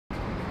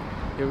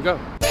here we go.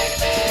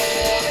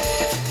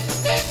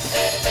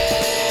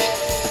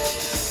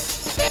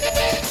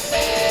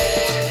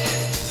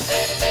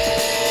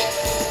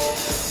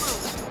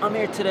 I'm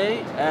here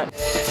today at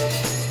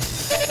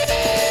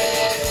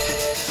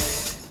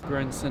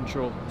Grand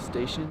Central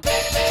Station.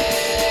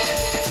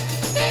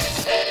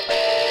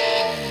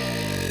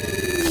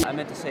 I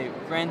meant to say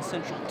Grand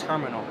Central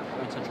Terminal.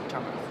 Grand Central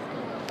Terminal.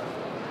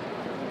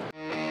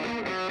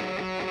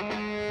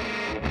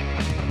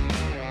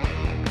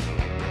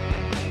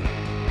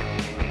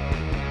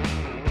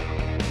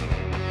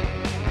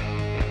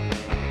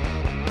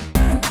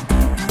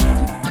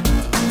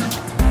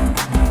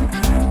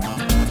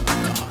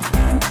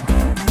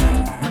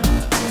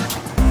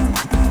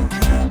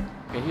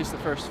 Here's the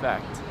first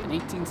fact. In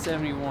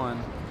 1871,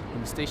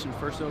 when the station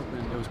first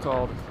opened, it was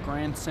called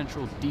Grand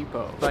Central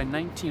Depot. By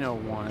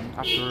 1901,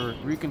 after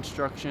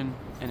reconstruction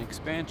and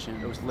expansion,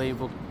 it was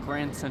labeled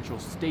Grand Central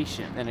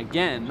Station. Then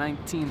again,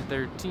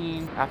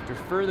 1913, after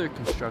further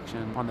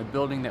construction on the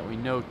building that we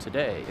know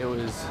today, it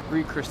was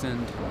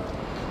rechristened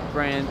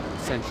Grand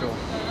Central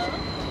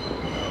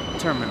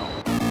Terminal.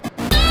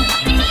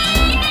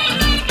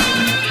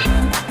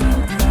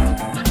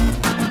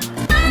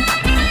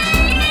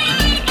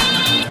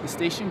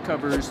 The station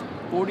covers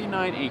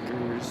 49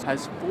 acres,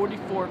 has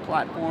 44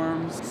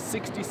 platforms,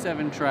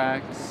 67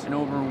 tracks, and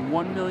over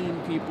 1 million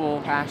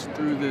people pass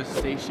through the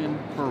station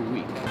per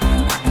week.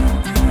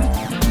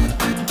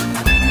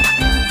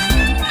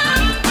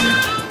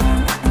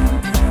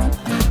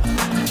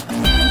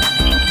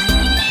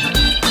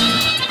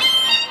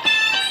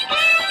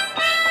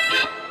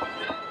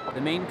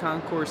 The main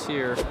concourse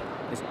here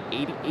is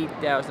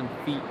 88,000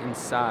 feet in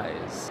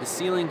size. The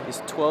ceiling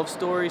is 12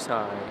 stories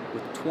high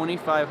with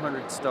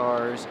 2,500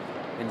 stars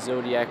and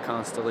zodiac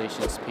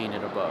constellations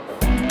painted above.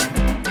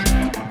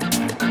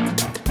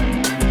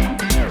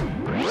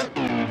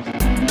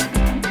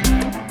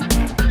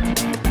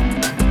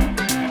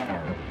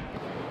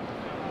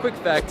 Quick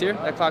fact here,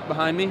 that clock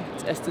behind me,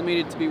 it's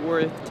estimated to be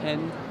worth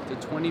 $10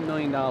 to $20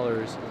 million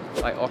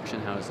by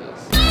auction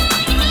houses.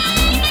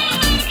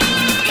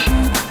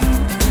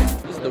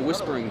 The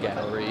Whispering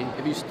Gallery.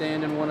 If you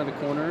stand in one of the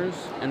corners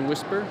and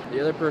whisper, the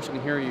other person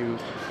can hear you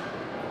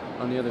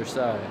on the other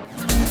side.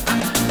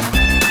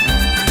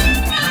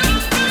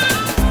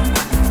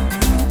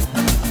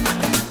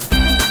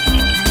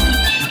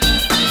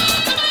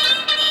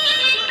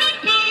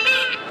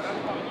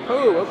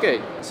 Oh, okay.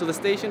 So the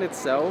station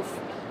itself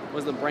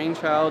was the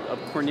brainchild of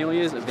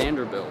Cornelius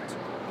Vanderbilt,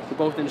 who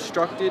both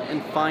instructed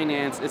and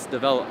financed its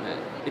development.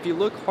 If you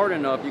look hard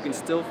enough, you can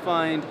still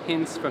find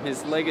hints from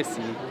his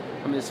legacy,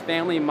 from his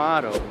family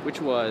motto,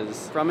 which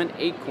was, "From an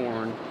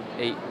acorn,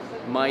 a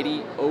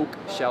mighty oak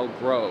shall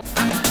grow."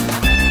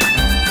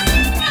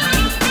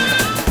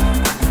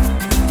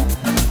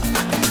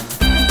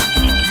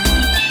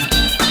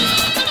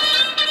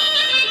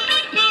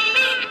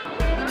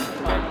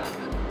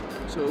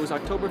 So it was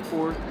October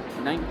 4th,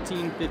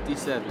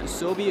 1957. The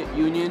Soviet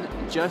Union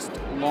just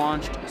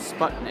launched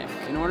Sputnik.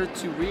 In order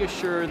to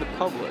reassure the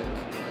public,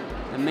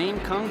 the main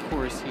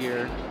concourse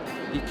here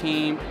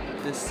became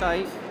the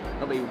site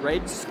of a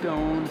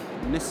Redstone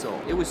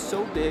missile. It was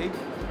so big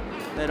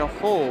that a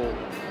hole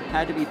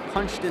had to be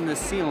punched in the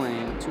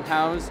ceiling to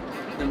house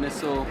the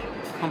missile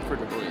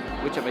comfortably,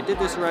 which, if I did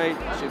this right,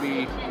 should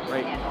be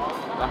right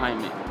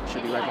behind me.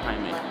 Should be right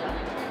behind me.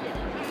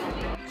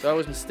 So I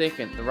was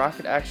mistaken. The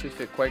rocket actually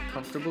fit quite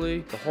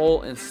comfortably. The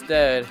hole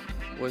instead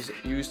was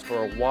used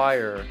for a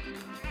wire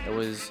that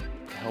was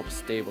to help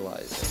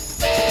stabilize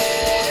it.